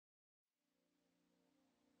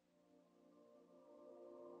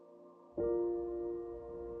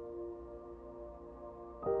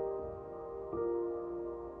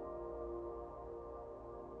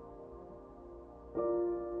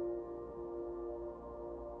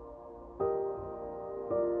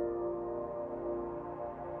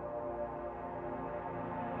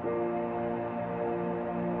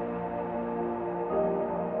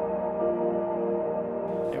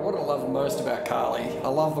most about Carly. I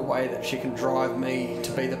love the way that she can drive me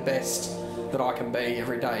to be the best that I can be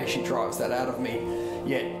every day. She drives that out of me,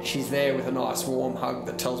 yet she's there with a nice warm hug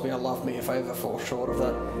that tells me I love me if I ever fall short of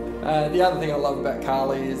that. The other thing I love about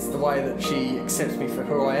Carly is the way that she accepts me for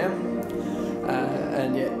who I am,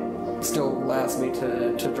 and yet still allows me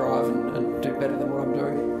to drive and do better than what I'm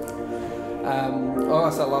doing. I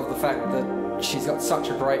also love the fact that she's got such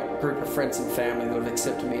a great group of friends and family that have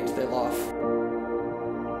accepted me into their life.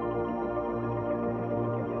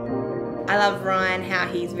 I love Ryan, how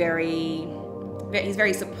he's very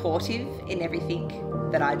supportive in everything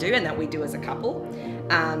that I do and that we do as a couple.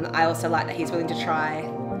 I also like that he's willing to try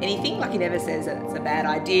anything. Like, he never says that it's a bad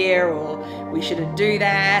idea or we shouldn't do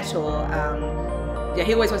that, or yeah,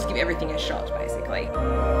 he always wants to give everything a shot, basically.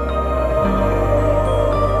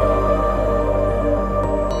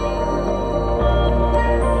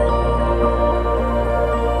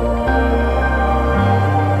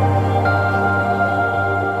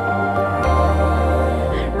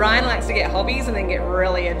 Ryan likes to get hobbies and then get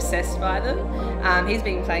really obsessed by them. He's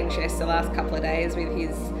been playing chess the last couple of days with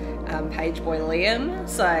his page boy Liam,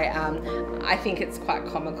 so I think it's quite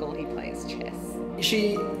comical he plays chess.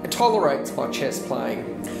 She tolerates my chess playing,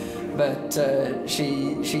 but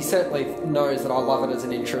she certainly knows that I love it as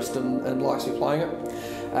an interest and likes me playing it.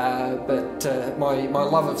 But my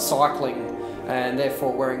love of cycling and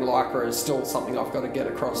therefore wearing Lycra is still something I've got to get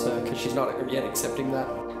across her, because she's not yet accepting that.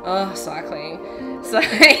 Oh, cycling. So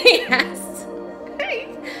yes.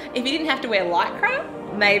 If he didn't have to wear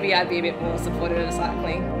Lycra, maybe I'd be a bit more supportive of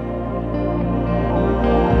cycling.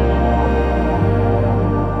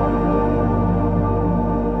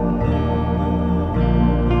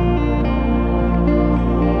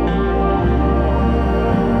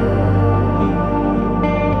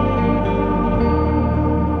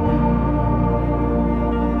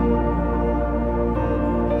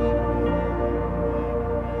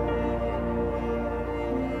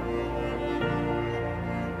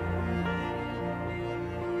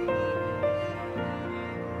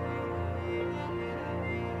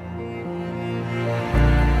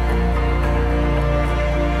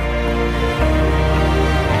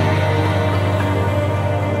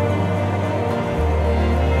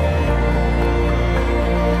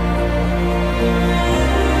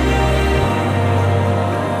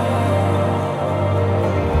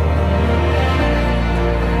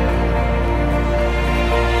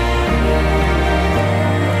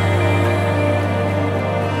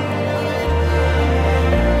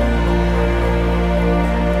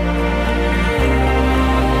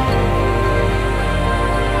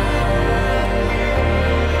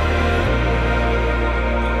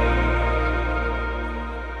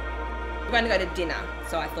 We're going to go to dinner,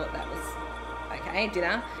 so I thought that was okay,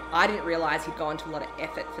 dinner. I didn't realise he'd gone to a lot of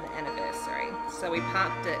effort for the anniversary. So we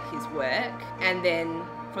parked at his work, and then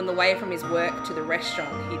from the way from his work to the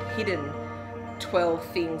restaurant, he'd hidden 12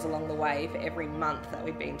 things along the way for every month that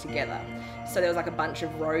we'd been together. So there was like a bunch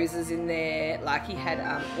of roses in there, like he had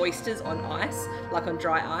oysters on ice, like on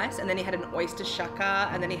dry ice, and then he had an oyster shucker,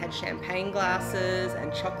 and then he had champagne glasses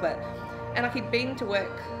and chocolate. And like, he'd been to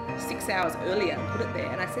work 6 hours earlier and put it there,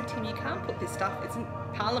 and I said to him, you can't put this stuff, it's in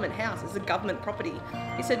Parliament House, it's a government property.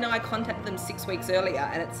 He said, no, I contacted them 6 weeks earlier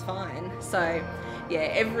and it's fine. So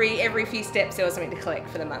yeah, every few steps there was something to collect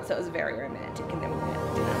for the month, so it was very romantic, and then we went out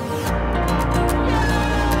to dinner.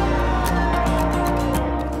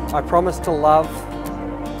 I promise to love,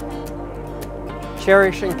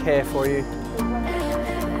 cherish and care for you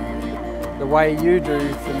the way you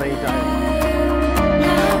do for me daily.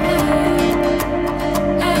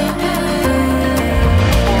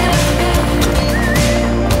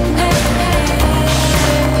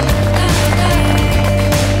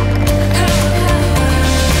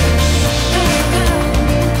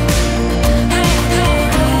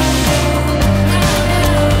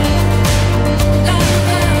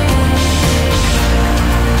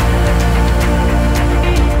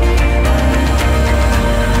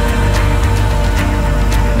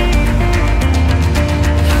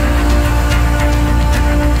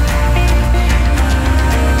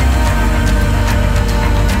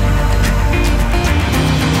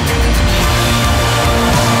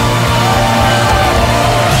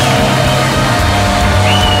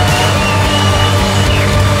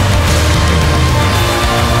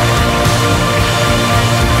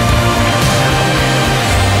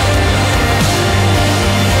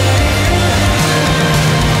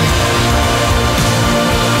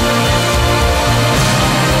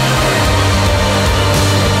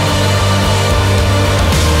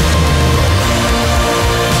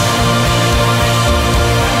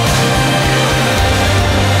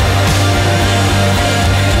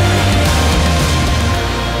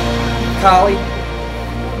 Carly,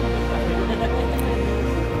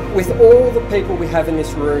 with all the people we have in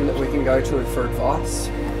this room that we can go to for advice,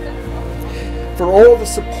 for all the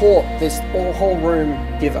support this whole room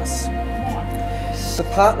give us, the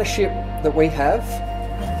partnership that we have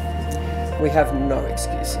no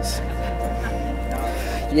excuses.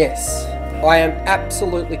 Yes, I am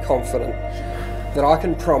absolutely confident that I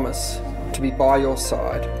can promise to be by your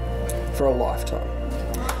side for a lifetime.